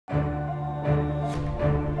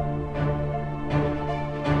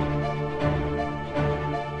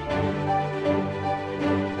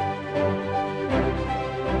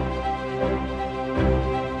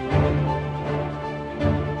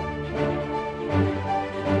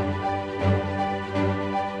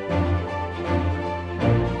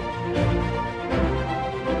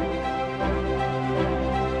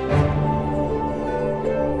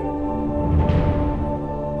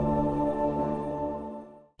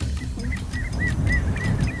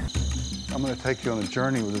I'm going to take you on a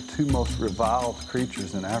journey with the two most reviled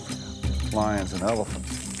creatures in Africa, lions and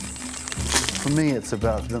elephants. For me, it's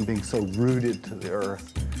about them being so rooted to the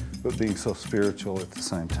earth, but being so spiritual at the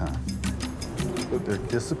same time. But they're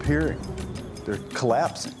disappearing. They're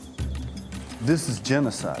collapsing. This is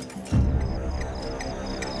genocide.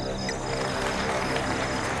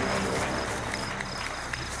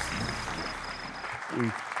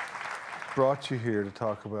 We brought you here to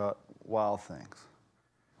talk about wild things.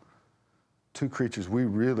 Two creatures we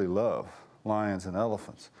really love, lions and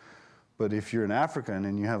elephants. But if you're an African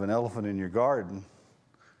and you have an elephant in your garden,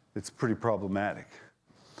 it's pretty problematic.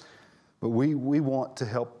 But we want to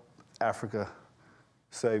help Africa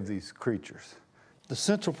save these creatures. The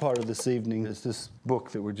central part of this evening is this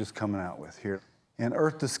book that we're just coming out with here. In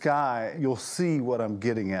Earth to Sky, you'll see what I'm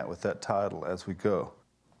getting at with that title as we go.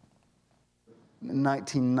 In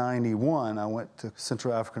 1991, I went to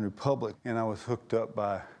Central African Republic, and I was hooked up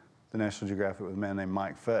by the National Geographic with a man named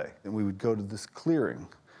Mike Fay. And we would go to this clearing.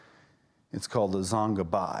 It's called the Zonga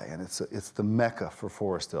Bai, and it's the mecca for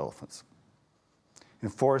forest elephants.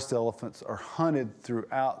 And forest elephants are hunted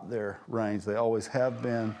throughout their range. They always have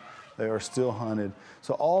been. They are still hunted.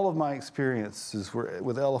 So all of my experiences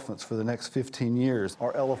with elephants for the next 15 years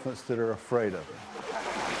are elephants that are afraid of them.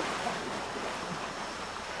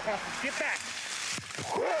 Get back!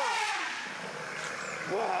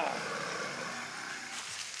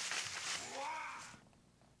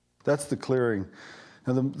 That's the clearing.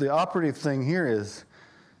 Now the operative thing here is,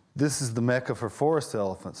 this is the mecca for forest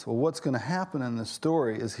elephants. Well, what's going to happen in this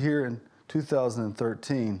story is here in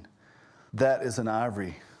 2013, that is an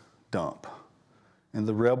ivory dump. And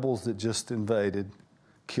the rebels that just invaded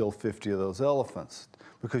killed 50 of those elephants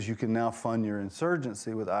because you can now fund your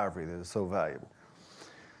insurgency with ivory that is so valuable.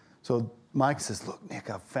 So Mike says, look,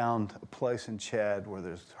 Nick, I've found a place in Chad where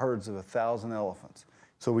there's herds of 1,000 elephants.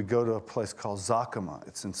 So we go to a place called Zakama.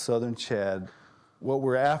 It's in southern Chad. What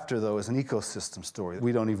we're after, though, is an ecosystem story.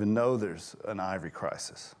 We don't even know there's an ivory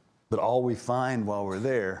crisis. But all we find while we're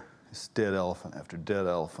there is dead elephant after dead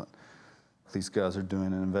elephant. These guys are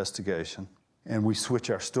doing an investigation, and we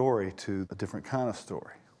switch our story to a different kind of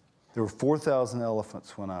story. There were 4,000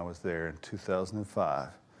 elephants when I was there in 2005.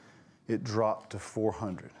 It dropped to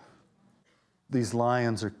 400. These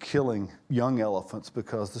lions are killing young elephants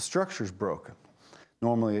because the structure's broken.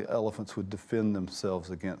 Normally, elephants would defend themselves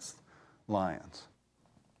against lions.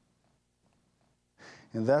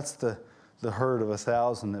 And that's the herd of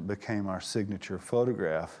 1,000 that became our signature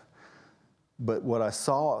photograph. But what I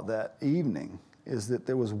saw that evening is that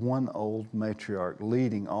there was one old matriarch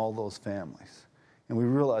leading all those families. And we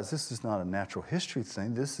realized this is not a natural history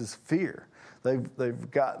thing, this is fear. They've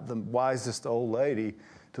got the wisest old lady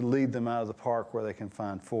to lead them out of the park where they can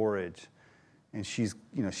find forage. And she's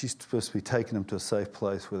supposed to be taking them to a safe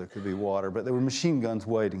place where there could be water. But there were machine guns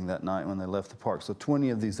waiting that night when they left the park. So 20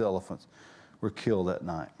 of these elephants were killed that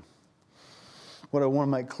night. What I want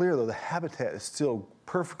to make clear, though, the habitat is still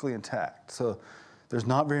perfectly intact. So there's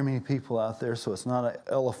not very many people out there, so it's not an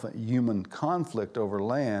elephant-human conflict over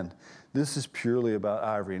land. This is purely about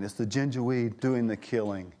ivory, and it's the Janjaweed doing the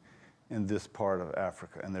killing in this part of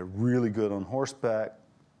Africa. And they're really good on horseback.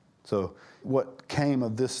 So what came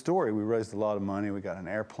of this story, we raised a lot of money. We got an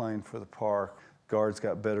airplane for the park. Guards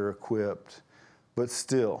got better equipped. But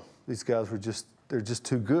still, these guys they're just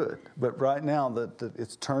too good. But right now,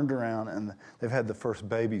 it's turned around, and they've had the first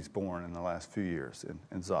babies born in the last few years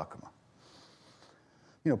in Zakama.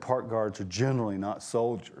 You know, park guards are generally not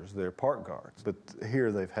soldiers. They're park guards. But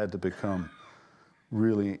here, they've had to become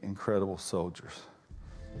really incredible soldiers.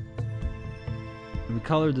 We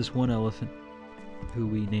collared this one elephant, who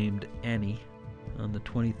we named Annie, on the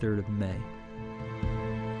 23rd of May.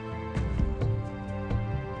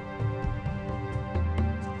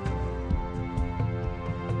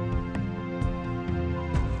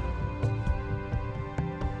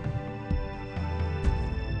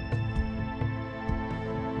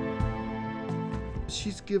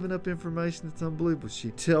 She's given up information that's unbelievable.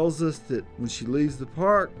 She tells us that when she leaves the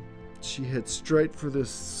park, she heads straight for this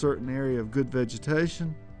certain area of good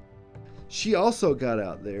vegetation. She also got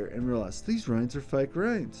out there and realized these rains are fake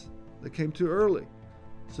rains. They came too early.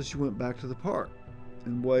 So she went back to the park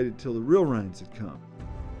and waited till the real rains had come.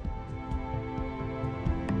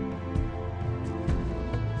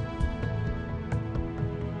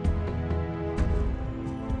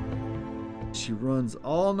 She runs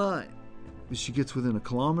all night. She gets within 1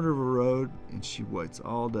 kilometer of a road and she waits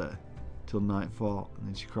all day till nightfall, and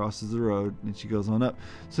then she crosses the road and then she goes on up.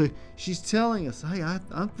 So she's telling us, hey,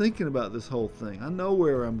 I'm thinking about this whole thing. I know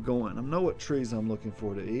where I'm going. I know what trees I'm looking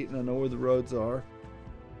for to eat, and I know where the roads are.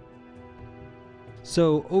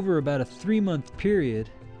 So over about a 3-month period,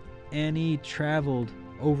 Annie traveled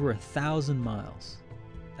over 1,000 miles.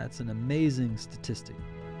 That's an amazing statistic.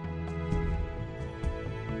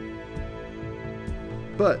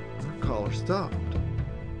 But her collar stopped.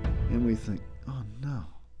 And we think, oh no.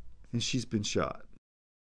 And she's been shot.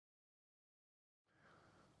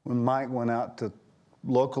 When Mike went out to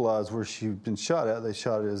localize where she'd been shot at, they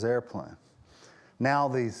shot at his airplane. Now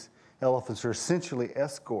these elephants are essentially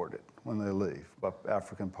escorted when they leave by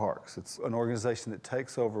African Parks. It's an organization that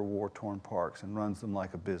takes over war-torn parks and runs them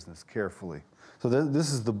like a business carefully. So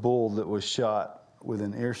this is the bull that was shot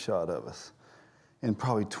within earshot of us. And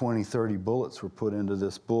probably 20, 30 bullets were put into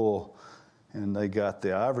this bull, and they got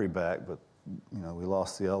the ivory back, but we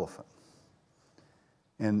lost the elephant.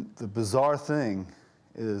 And the bizarre thing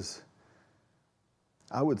is,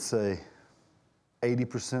 I would say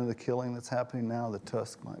 80% of the killing that's happening now, the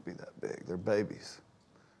tusk might be that big. They're babies.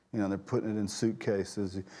 They're putting it in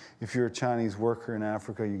suitcases. If you're a Chinese worker in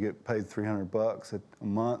Africa, you get paid $300 a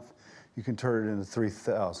month. You can turn it into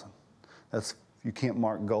 3,000. You can't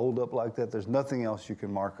mark gold up like that. There's nothing else you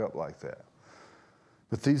can mark up like that.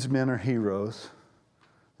 But these men are heroes.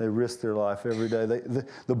 They risk their life every day.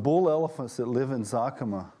 The bull elephants that live in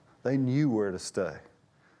Zakama, they knew where to stay.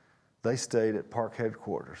 They stayed at park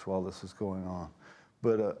headquarters while this was going on.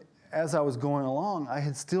 But as I was going along, I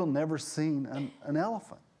had still never seen an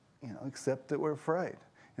elephant, except that we're afraid.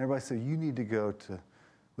 And everybody said, you need to go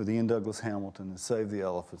with Ian Douglas Hamilton and save the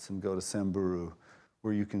elephants and go to Samburu,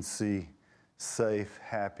 where you can see safe,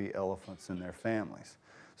 happy elephants and their families.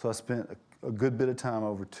 So I spent a good bit of time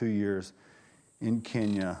over 2 years in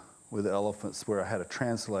Kenya with elephants, where I had a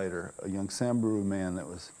translator, a young Samburu man that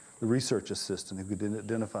was the research assistant who could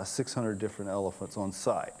identify 600 different elephants on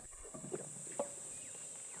site.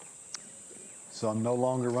 So I'm no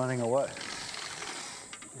longer running away.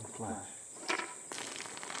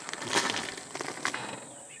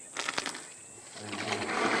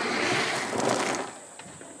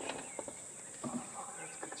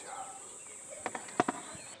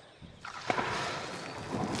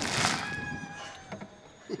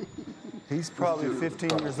 He's probably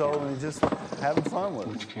 15 years old and he's just having fun with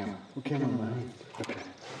us. What camera, man? Okay.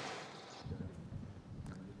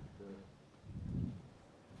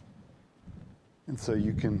 And so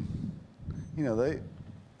you can, you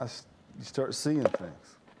start seeing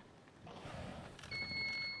things.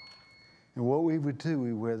 And what we would do,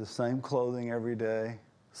 we wear the same clothing every day,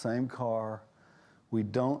 same car. We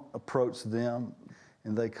don't approach them,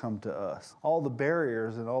 and they come to us. All the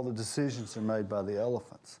barriers and all the decisions are made by the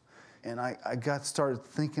elephants. And I started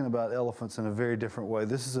thinking about elephants in a very different way.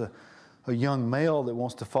 This is a young male that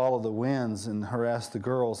wants to follow the winds and harass the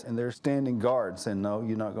girls, and they're standing guard saying, no,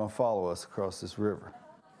 you're not going to follow us across this river.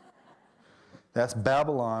 That's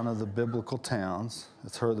Babylon of the biblical towns.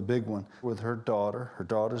 It's her, the big one, with her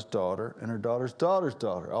daughter's daughter, and her daughter's daughter's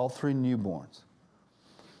daughter, all 3 newborns.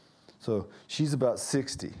 So she's about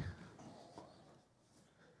 60.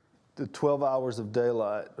 The 12 hours of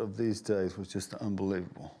daylight of these days was just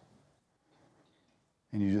unbelievable.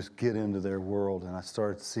 And you just get into their world, and I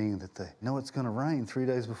started seeing that they know it's going to rain 3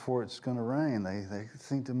 days before it's going to rain. They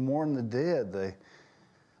think to mourn the dead.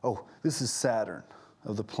 This is Saturn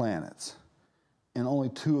of the planets. And only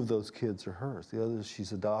 2 of those kids are hers. The others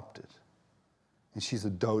she's adopted. And she's a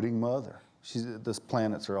doting mother. Those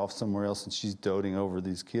planets are off somewhere else, and she's doting over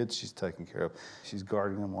these kids she's taking care of. She's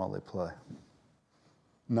guarding them while they play.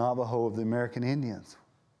 Navajo of the American Indians.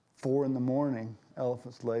 4 in the morning,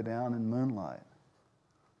 elephants lay down in moonlight.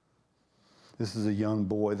 This is a young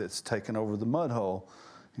boy that's taken over the mud hole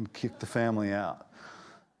and kicked the family out.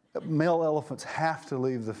 Male elephants have to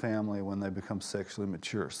leave the family when they become sexually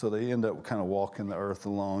mature, so they end up kind of walking the earth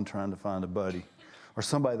alone, trying to find a buddy or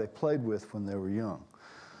somebody they played with when they were young.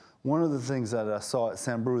 One of the things that I saw at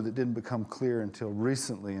Samburu that didn't become clear until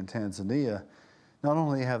recently in Tanzania, not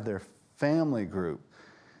only have their family group,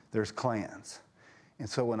 there's clans. And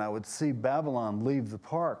so when I would see Babylon leave the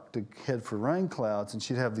park to head for rain clouds, and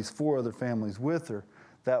she'd have these 4 other families with her,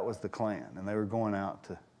 that was the clan, and they were going out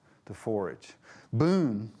to forage.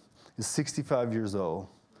 Boone is 65 years old,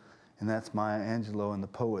 and that's Maya Angelou and the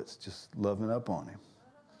poets just loving up on him.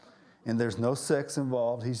 And there's no sex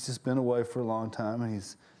involved. He's just been away for a long time, and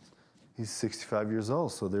he's 65 years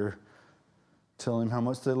old, so they're telling him how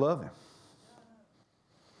much they love him.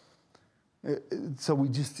 So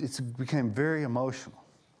it became very emotional.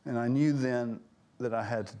 And I knew then that I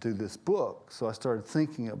had to do this book, so I started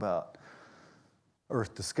thinking about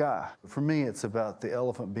earth to sky. For me, it's about the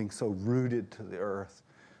elephant being so rooted to the earth,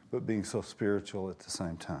 but being so spiritual at the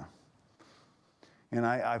same time. And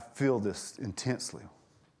I feel this intensely.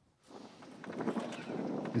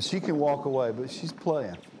 And she can walk away, but she's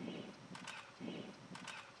playing.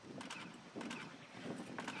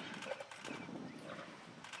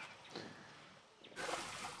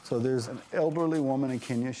 So there's an elderly woman in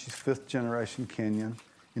Kenya. She's fifth generation Kenyan.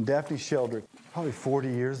 In Daphne's shelter, probably 40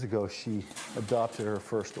 years ago, she adopted her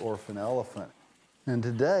first orphan elephant. And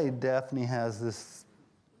today, Daphne has this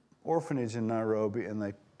orphanage in Nairobi,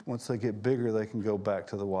 and once they get bigger, they can go back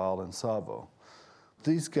to the wild in Tsavo.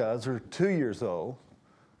 These guys are 2 years old,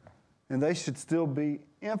 and they should still be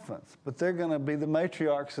infants, but they're going to be the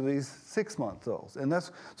matriarchs of these 6-month-olds. And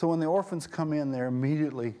so when the orphans come in, they're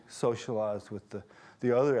immediately socialized with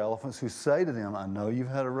the other elephants who say to them, I know you've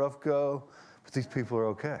had a rough go, but these people are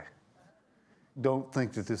okay. Don't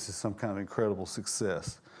think that this is some kind of incredible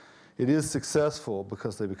success. It is successful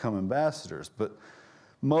because they become ambassadors, but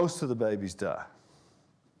most of the babies die.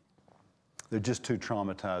 They're just too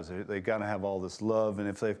traumatized. They've got to have all this love, and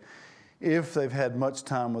if they've had much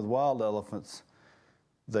time with wild elephants,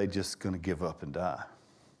 they're just going to give up and die.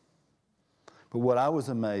 But what I was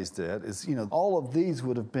amazed at is, all of these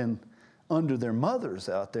would have been under their mothers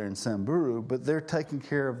out there in Samburu, but they're taking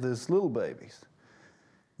care of these little babies.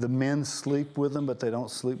 The men sleep with them, but they don't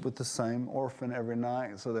sleep with the same orphan every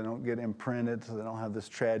night, so they don't get imprinted, so they don't have this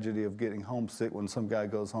tragedy of getting homesick when some guy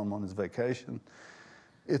goes home on his vacation.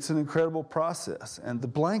 It's an incredible process, and the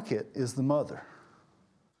blanket is the mother.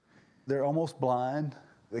 They're almost blind.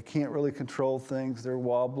 They can't really control things. They're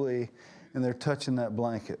wobbly, and they're touching that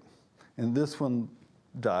blanket. And this one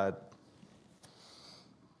died.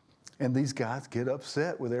 And these guys get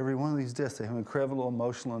upset with every one of these deaths. They have incredible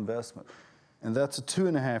emotional investment. And that's a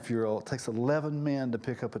 2.5-year-old. It takes 11 men to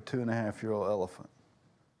pick up a 2.5-year-old elephant.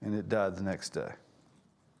 And it died the next day.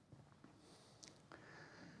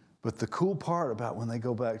 But the cool part about when they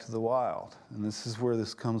go back to the wild, and this is where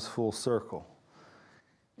this comes full circle,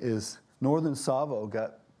 is northern Tsavo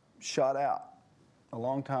got shot out a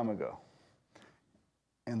long time ago.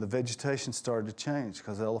 And the vegetation started to change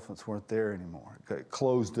because elephants weren't there anymore. It got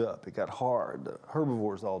closed up. It got hard. The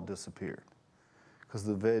herbivores all disappeared because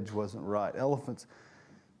the veg wasn't right. Elephants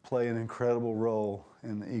play an incredible role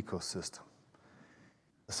in the ecosystem.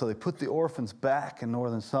 So they put the orphans back in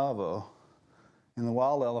northern Tsavo, and the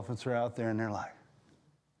wild elephants are out there, and they're like,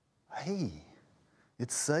 hey,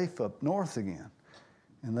 it's safe up north again.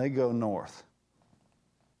 And they go north.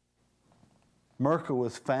 Merca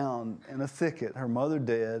was found in a thicket, her mother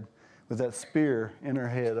dead, with that spear in her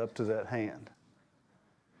head up to that hand.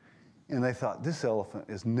 And they thought, this elephant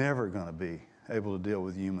is never going to be able to deal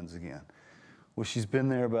with humans again. Well, she's been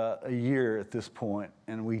there about a year at this point,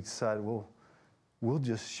 and we decided, well, we'll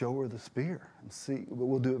just show her the spear and see, but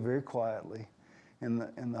we'll do it very quietly. And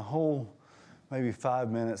the whole maybe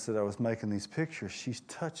 5 minutes that I was making these pictures, she's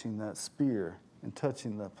touching that spear and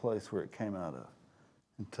touching that place where it came out of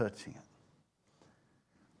and touching it.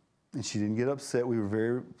 And she didn't get upset. We were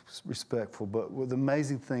very respectful. But the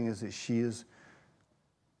amazing thing is that she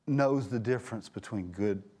knows the difference between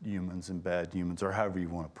good humans and bad humans, or however you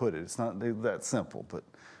want to put it. It's not that simple, but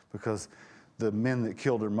because the men that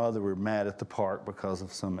killed her mother were mad at the park because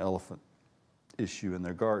of some elephant issue in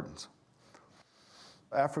their gardens.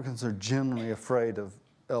 Africans are generally afraid of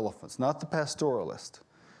elephants, not the pastoralist,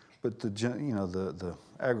 but the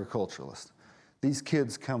agriculturalist. These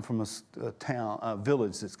kids come from a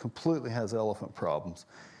village that completely has elephant problems,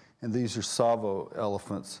 and these are Tsavo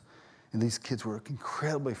elephants, and these kids were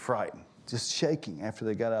incredibly frightened, just shaking after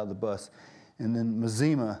they got out of the bus. And then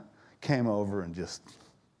Mazima came over and just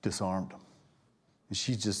disarmed them, and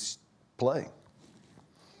she's just playing.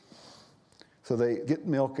 So they get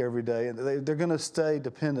milk every day, and they're going to stay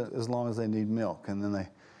dependent as long as they need milk, and then they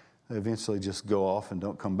eventually just go off and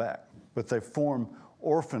don't come back. But they form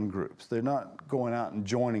orphan groups. They're not going out and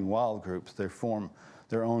joining wild groups. They form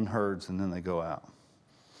their own herds, and then they go out.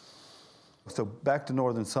 So back to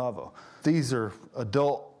northern Tsavo. These are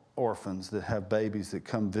adult orphans that have babies that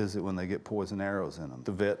come visit when they get poison arrows in them.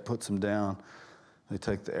 The vet puts them down, they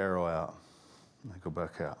take the arrow out, and they go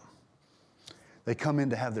back out. They come in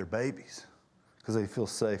to have their babies because they feel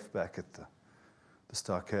safe back at the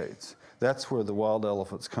stockades. That's where the wild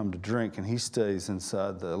elephants come to drink, and he stays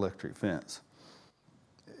inside the electric fence.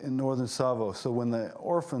 In northern Tsavo, so when the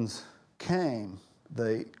orphans came,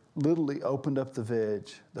 they literally opened up the veg,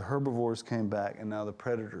 the herbivores came back, and now the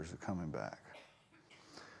predators are coming back.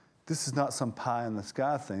 This is not some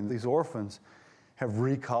pie-in-the-sky thing. These orphans have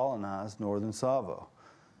recolonized northern Tsavo.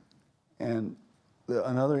 And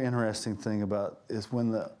another interesting thing is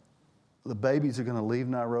when the babies are going to leave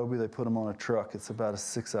Nairobi, they put them on a truck. It's about a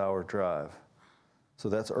 6-hour drive. So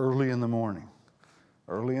that's early in the morning.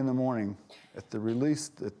 Early in the morning, at the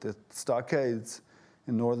release, at the stockades,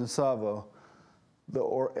 in northern Savo,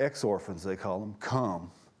 the ex-orphans, they call them,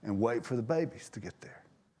 come and wait for the babies to get there.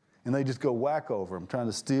 And they just go whack over them, trying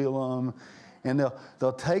to steal them. And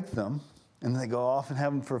they'll take them, and they go off and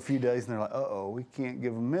have them for a few days, and they're like, uh-oh, we can't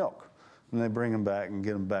give them milk. And they bring them back and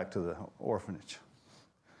get them back to the orphanage.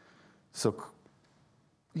 So,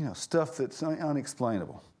 you know, stuff that's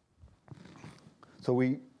unexplainable. So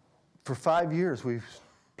for 5 years, we've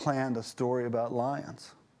planned a story about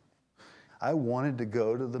lions. I wanted to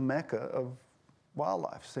go to the Mecca of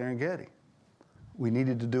wildlife, Serengeti. We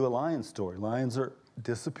needed to do a lion story. Lions are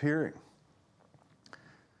disappearing.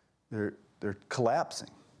 They're collapsing.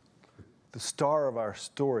 The star of our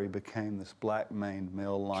story became this black-maned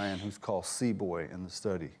male lion who's called Sea Boy in the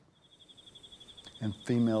study. And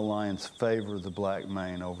female lions favor the black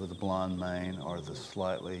mane over the blonde mane or the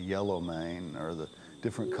slightly yellow mane or the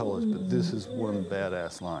different colors, but this is one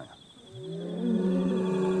badass lion.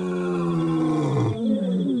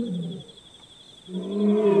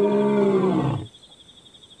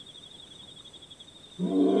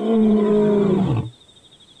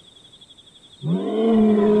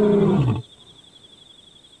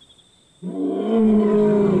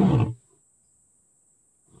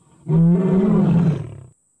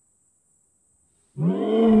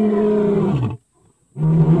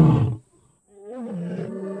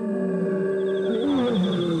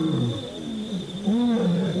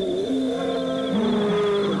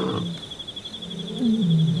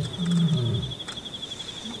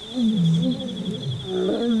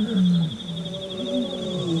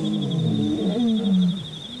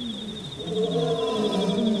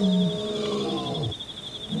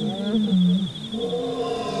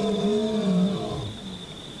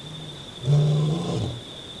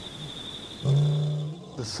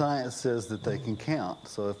 The science says that they can count.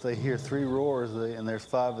 So if they hear 3 roars and there's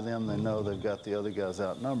 5 of them, they know they've got the other guys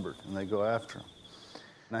outnumbered, and they go after him.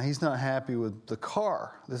 Now, he's not happy with the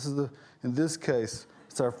car. In this case,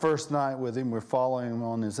 it's our first night with him. We're following him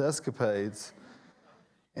on his escapades,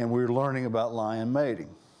 and we're learning about lion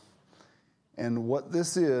mating. And what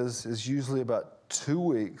this is usually about 2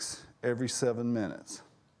 weeks every 7 minutes.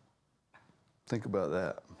 Think about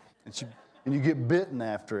that. And you get bitten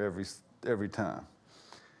after every time.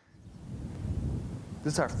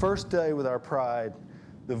 This is our first day with our pride,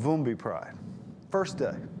 the Vumbi pride. First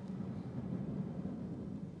day.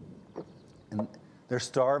 And they're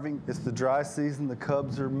starving. It's the dry season. The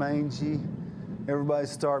cubs are mangy. Everybody's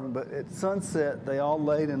starving. But at sunset, they all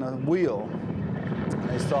laid in a wheel.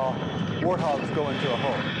 They saw warthogs go into a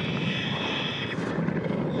hole.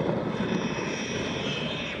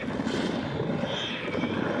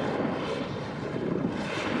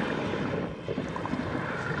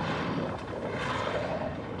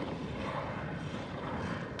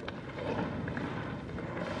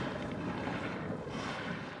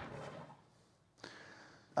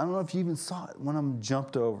 I don't know if you even saw it. One of them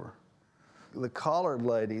jumped over. The collared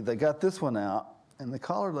lady, they got this one out, and the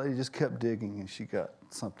collared lady just kept digging, and she got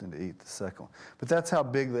something to eat the second one. But that's how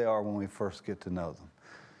big they are when we first get to know them.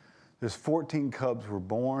 There's 14 cubs were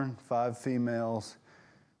born, 5 females.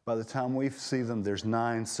 By the time we see them, there's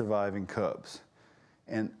 9 surviving cubs.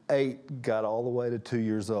 And 8 got all the way to 2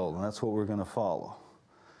 years old, and that's what we're going to follow.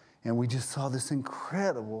 And we just saw this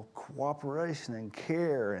incredible cooperation and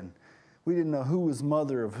care, and we didn't know who was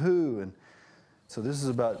mother of who. And so this is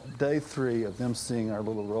about day 3 of them seeing our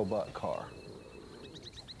little robot car.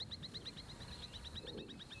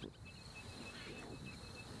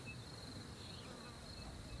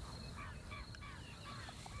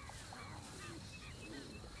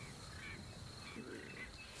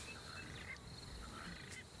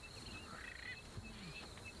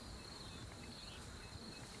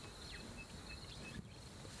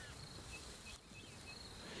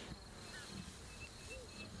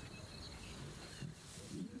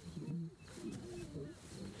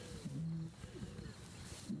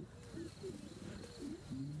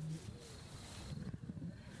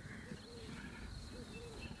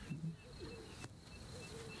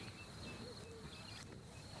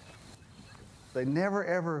 They never,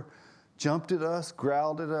 ever jumped at us,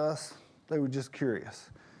 growled at us. They were just curious.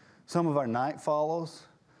 Some of our night follows,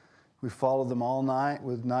 we followed them all night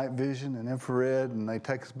with night vision and infrared, and they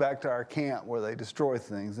take us back to our camp where they destroy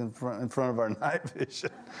things in front of our night vision.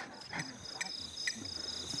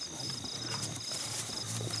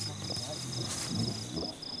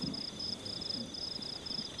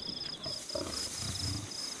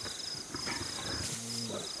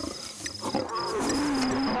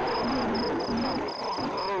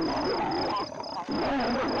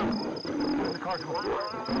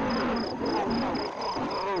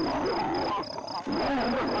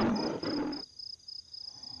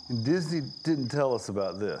 And Disney didn't tell us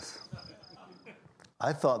about this.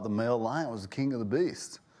 I thought the male lion was the king of the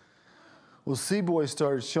beasts. Well, Sea Boy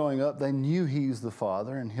started showing up. They knew he was the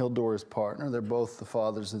father and Hildur his partner. They're both the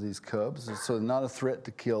fathers of these cubs, so not a threat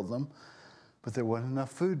to kill them. But there wasn't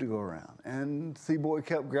enough food to go around. And Sea Boy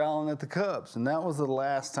kept growling at the cubs, and that was the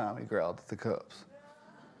last time he growled at the cubs.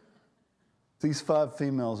 These 5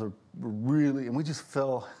 females are really, and we just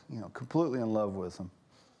fell, completely in love with them.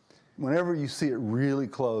 Whenever you see it really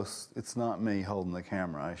close, it's not me holding the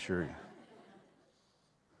camera, I assure you.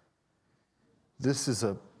 This is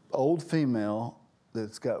an old female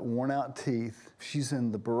that's got worn out teeth. She's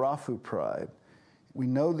in the Barafu pride. We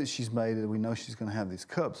know that she's mated, we know she's gonna have these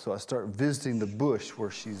cubs, so I start visiting the bush where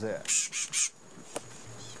she's at.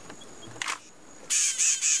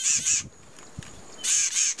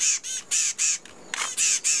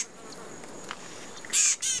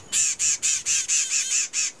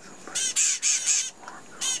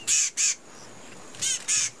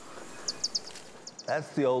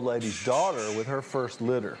 That's the old lady's daughter with her first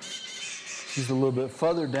litter. She's a little bit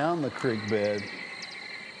further down the creek bed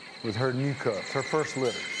with her new cubs, her first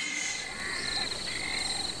litter.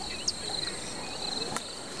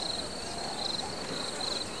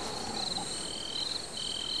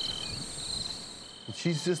 And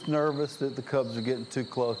she's just nervous that the cubs are getting too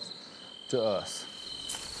close to us.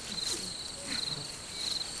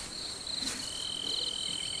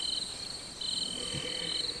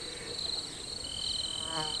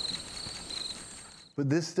 But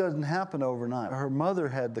this doesn't happen overnight. Her mother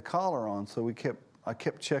had the collar on, so I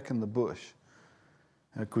kept checking the bush.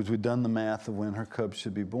 Because we'd done the math of when her cubs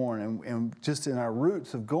should be born. And just in our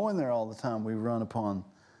roots of going there all the time, we run upon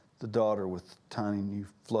the daughter with tiny new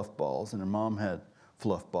fluff balls, and her mom had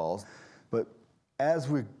fluff balls. But as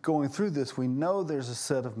we're going through this, we know there's a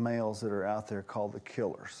set of males that are out there called the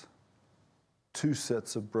killers. 2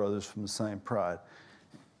 sets of brothers from the same pride.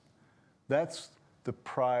 That's the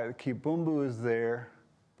pride. Kibumbu is there,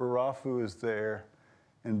 Barafu is there,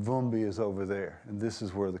 and Vumbi is over there. And this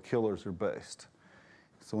is where the killers are based.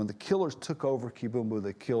 So when the killers took over Kibumbu,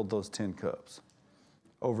 they killed those 10 cubs.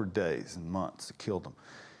 Over days and months, they killed them.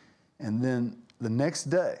 And then the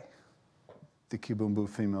next day, the Kibumbu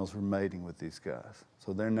females were mating with these guys.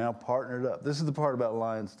 So they're now partnered up. This is the part about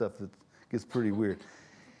lion stuff that gets pretty weird.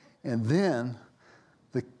 And then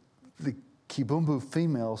the Kibumbu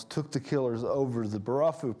females took the killers over to the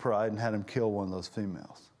Barafu pride and had them kill one of those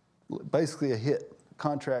females. Basically a hit,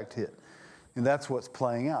 contract hit. And that's what's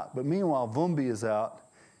playing out. But meanwhile, Vumbi is out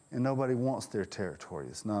and nobody wants their territory.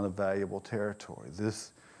 It's not a valuable territory.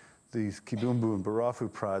 These Kibumbu and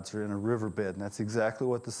Barafu prides are in a riverbed, and that's exactly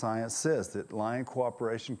what the science says, that lion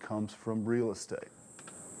cooperation comes from real estate.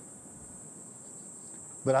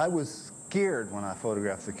 But I was scared when I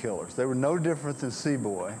photographed the killers. They were no different than Sea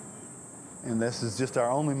Boy. And this is just our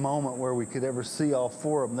only moment where we could ever see all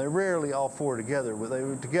 4 of them. They're rarely all 4 together, but they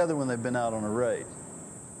were together when they've been out on a raid.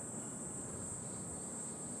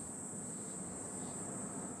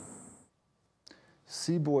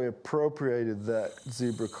 Sea Boy appropriated that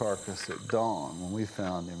zebra carcass at dawn when we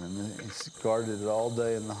found him, and he guarded it all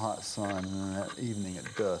day in the hot sun, and then that evening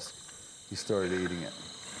at dusk, he started eating it.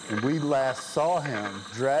 And we last saw him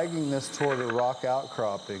dragging this toward a rock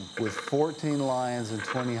outcropping with 14 lions and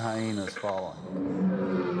 20 hyenas following.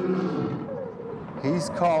 He's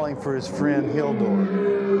calling for his friend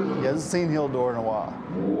Hildur. He hasn't seen Hildur in a while.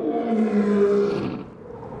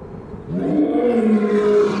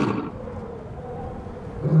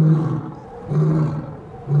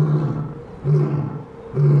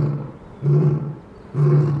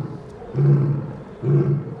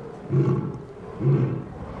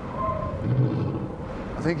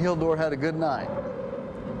 I think Hildur had a good night.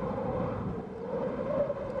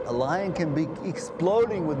 A lion can be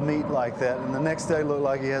exploding with meat like that and the next day look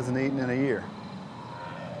like he hasn't eaten in a year.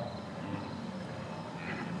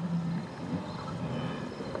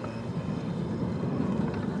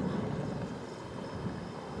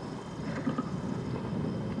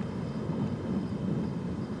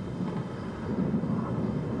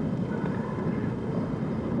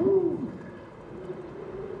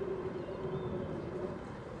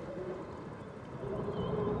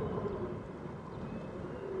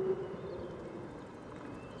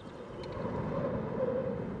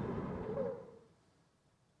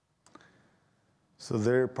 So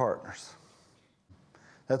they're partners.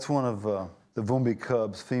 That's one of the Vumbi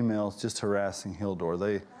cubs, females, just harassing Hildur.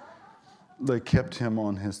 They kept him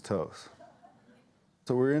on his toes.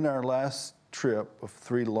 So we're in our last trip of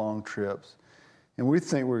 3 long trips, and we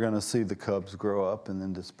think we're going to see the cubs grow up and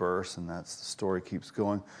then disperse, and that's the story keeps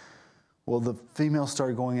going. Well, the females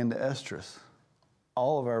started going into estrus.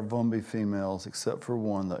 all of our Vumbi females, except for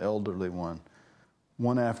one, the elderly one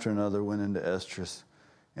after another went into estrus.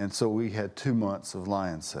 And so we had 2 months of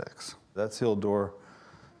lion sex. That's Hildor,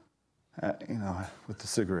 with the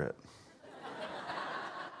cigarette.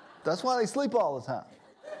 That's why they sleep all the time.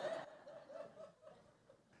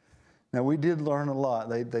 Now, we did learn a lot.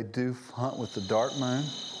 They do hunt with the dark moon.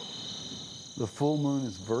 The full moon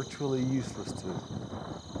is virtually useless to them.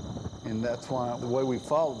 And that's why the way we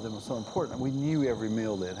followed them was so important. We knew every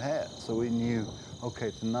meal they'd had. So we knew,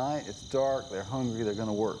 okay, tonight it's dark, they're hungry, they're going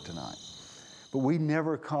to work tonight. But we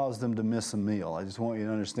never caused them to miss a meal. I just want you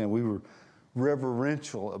to understand we were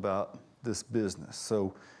reverential about this business.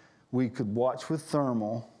 So we could watch with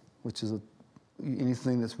thermal, which is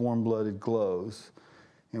anything that's warm-blooded glows.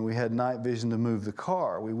 And we had night vision to move the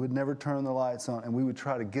car. We would never turn the lights on, and we would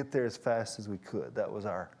try to get there as fast as we could. That was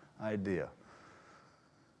our idea.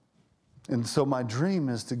 And so my dream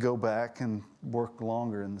is to go back and work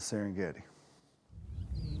longer in the Serengeti.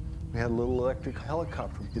 We had a little electric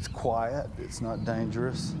helicopter. It's quiet, it's not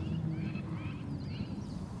dangerous.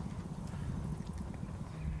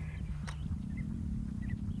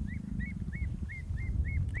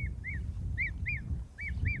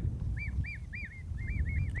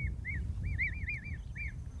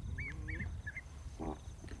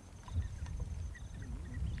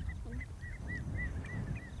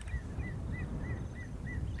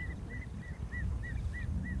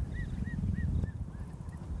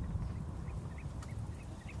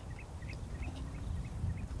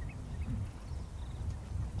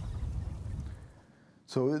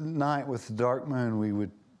 So at night with the dark moon, we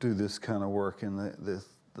would do this kind of work, and the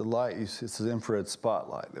light, it's an infrared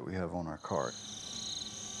spotlight that we have on our cart.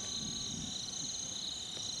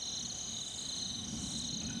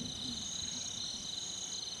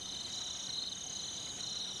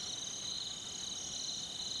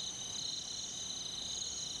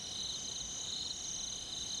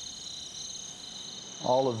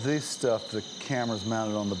 All of this stuff, the camera's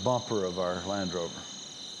mounted on the bumper of our Land Rover.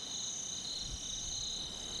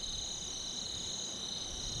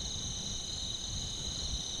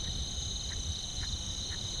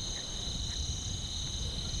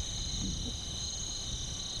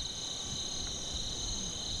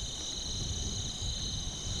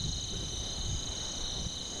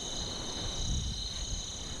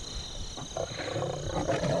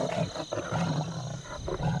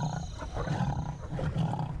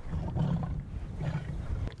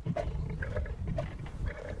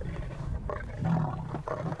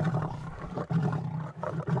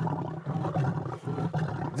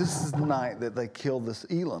 This is the night that they killed this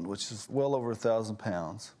eland, which is well over 1,000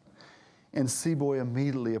 pounds. And Seaboy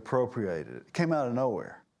immediately appropriated it. It came out of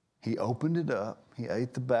nowhere. He opened it up, he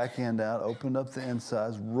ate the back end out, opened up the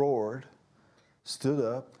insides, roared, stood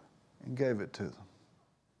up, and gave it to them.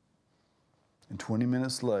 And 20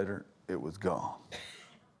 minutes later, it was gone.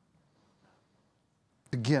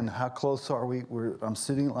 Again, how close are we? I'm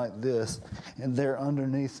sitting like this, and they're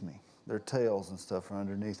underneath me. Their tails and stuff are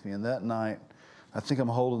underneath me. And that night, I think I'm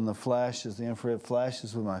holding the flashes, the infrared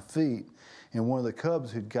flashes with my feet, and one of the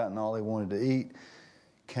cubs who'd gotten all they wanted to eat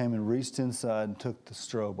came and reached inside and took the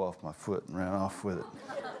strobe off my foot and ran off with it.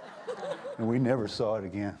 And we never saw it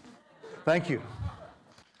again. Thank you.